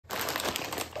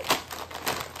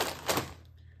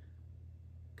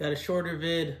Got a shorter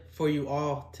vid for you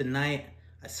all tonight.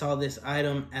 I saw this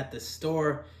item at the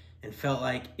store and felt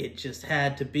like it just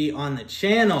had to be on the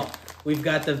channel. We've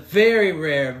got the very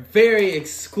rare, very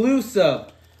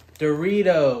exclusive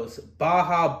Doritos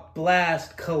Baja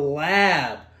Blast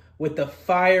collab with the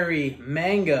fiery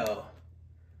mango.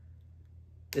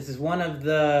 This is one of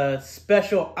the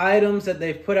special items that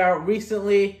they've put out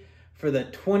recently for the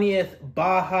 20th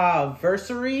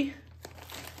Baja-versary,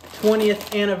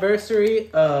 20th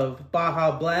anniversary of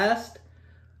Baja Blast,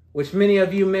 which many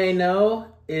of you may know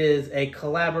is a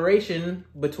collaboration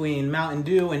between Mountain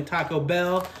Dew and Taco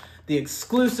Bell, the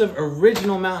exclusive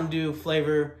original Mountain Dew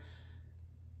flavor,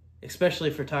 especially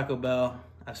for Taco Bell.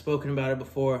 I've spoken about it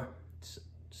before. It's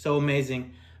so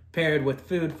amazing, paired with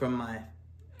food from my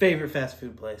favorite fast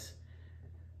food place.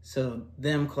 So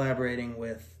them collaborating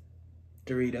with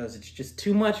Doritos, it's just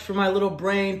too much for my little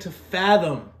brain to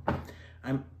fathom.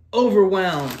 I'm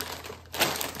overwhelmed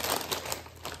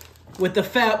with the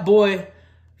fat boy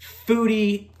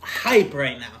foodie hype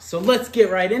right now. So let's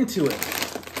get right into it.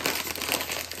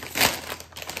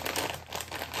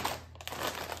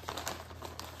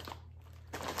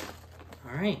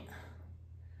 All right.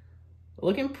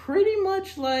 Looking pretty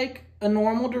much like a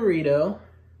normal Dorito.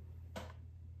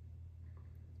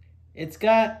 It's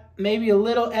got maybe a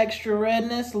little extra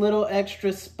redness, a little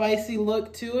extra spicy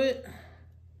look to it,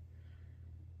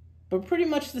 but pretty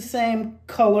much the same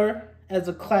color as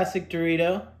a classic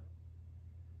Dorito.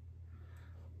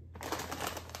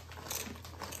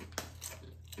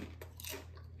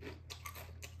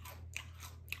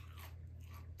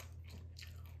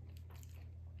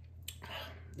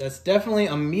 That's definitely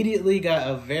immediately got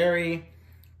a very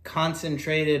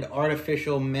concentrated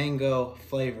artificial mango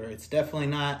flavor. It's definitely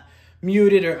not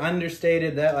muted or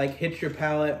understated. That like hits your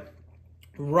palate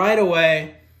right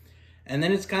away. And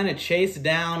then it's kind of chased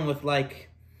down with like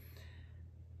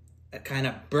a kind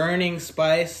of burning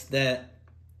spice that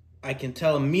I can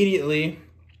tell immediately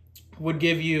would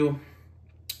give you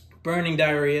burning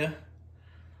diarrhea.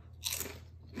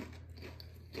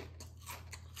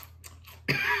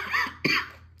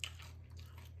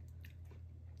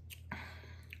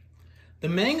 The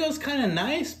mango's kind of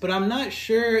nice, but I'm not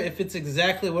sure if it's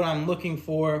exactly what I'm looking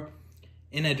for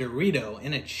in a Dorito,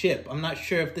 in a chip. I'm not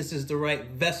sure if this is the right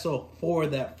vessel for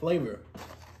that flavor.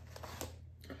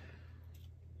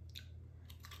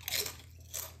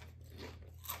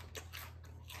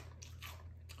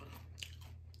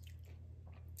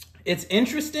 It's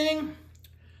interesting,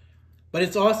 but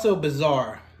it's also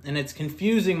bizarre, and it's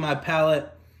confusing my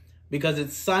palate because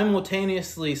it's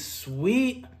simultaneously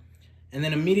sweet and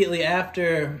then immediately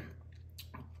after,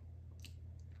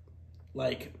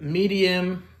 like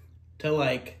medium to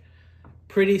like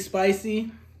pretty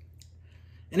spicy.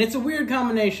 And it's a weird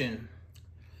combination.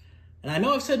 And I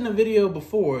know I've said in a video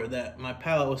before that my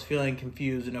palate was feeling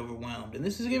confused and overwhelmed. And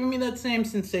this is giving me that same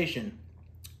sensation.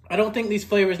 I don't think these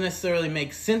flavors necessarily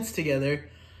make sense together.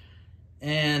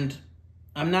 And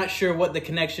I'm not sure what the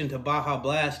connection to Baja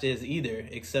Blast is either,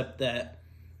 except that,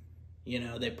 you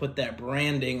know, they put that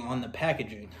branding on the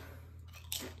packaging.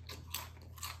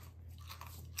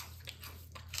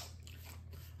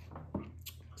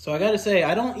 So I gotta say,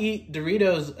 I don't eat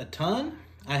Doritos a ton.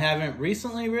 I haven't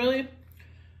recently, really.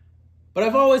 But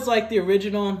I've always liked the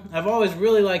original. I've always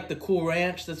really liked the Cool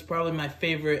Ranch. That's probably my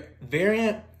favorite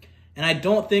variant. And I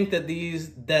don't think that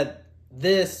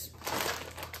this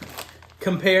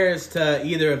compares to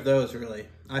either of those, really.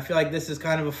 I feel like this is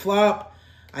kind of a flop.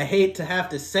 I hate to have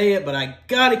to say it, but I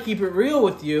gotta keep it real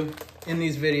with you in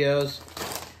these videos.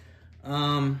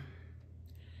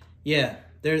 Yeah,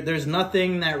 there's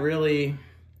nothing that really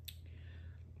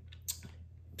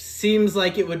seems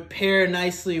like it would pair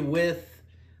nicely with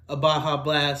a Baja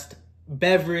Blast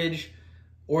beverage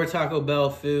or Taco Bell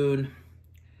food.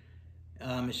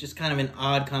 It's just kind of an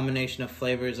odd combination of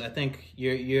flavors. I think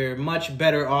you're much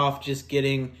better off just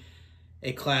getting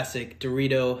a classic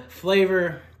Dorito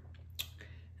flavor.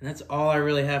 And that's all I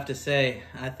really have to say.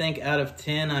 I think out of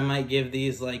 10, I might give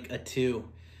these like a 2.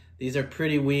 These are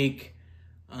pretty weak.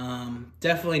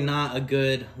 Definitely not a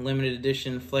good limited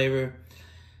edition flavor.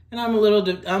 And I'm a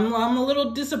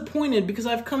little disappointed because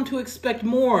I've come to expect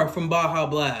more from Baja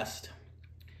Blast.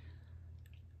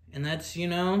 And that's, you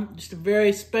know, just a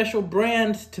very special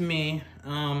brand to me.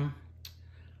 But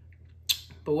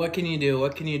what can you do?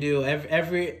 What can you do?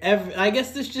 I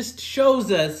guess this just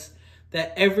shows us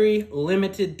that every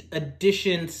limited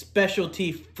edition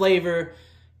specialty flavor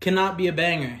cannot be a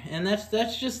banger. And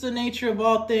that's just the nature of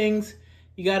all things.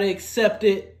 You gotta accept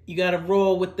it. You gotta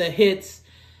roll with the hits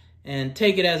and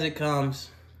take it as it comes.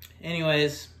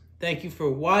 Anyways, thank you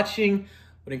for watching.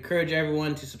 Would encourage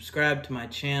everyone to subscribe to my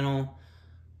channel,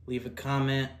 leave a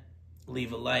comment,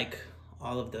 leave a like,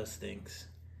 all of those things.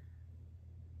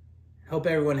 Hope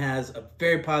everyone has a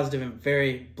very positive and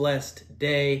very blessed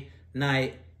day,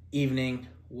 night, evening,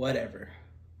 whatever.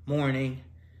 Morning.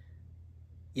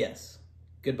 Yes.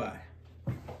 Goodbye.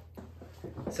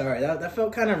 Sorry, that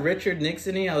felt kind of Richard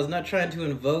Nixon-y. I was not trying to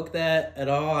invoke that at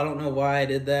all. I don't know why I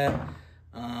did that.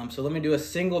 So let me do a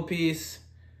single piece.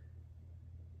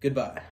 Goodbye.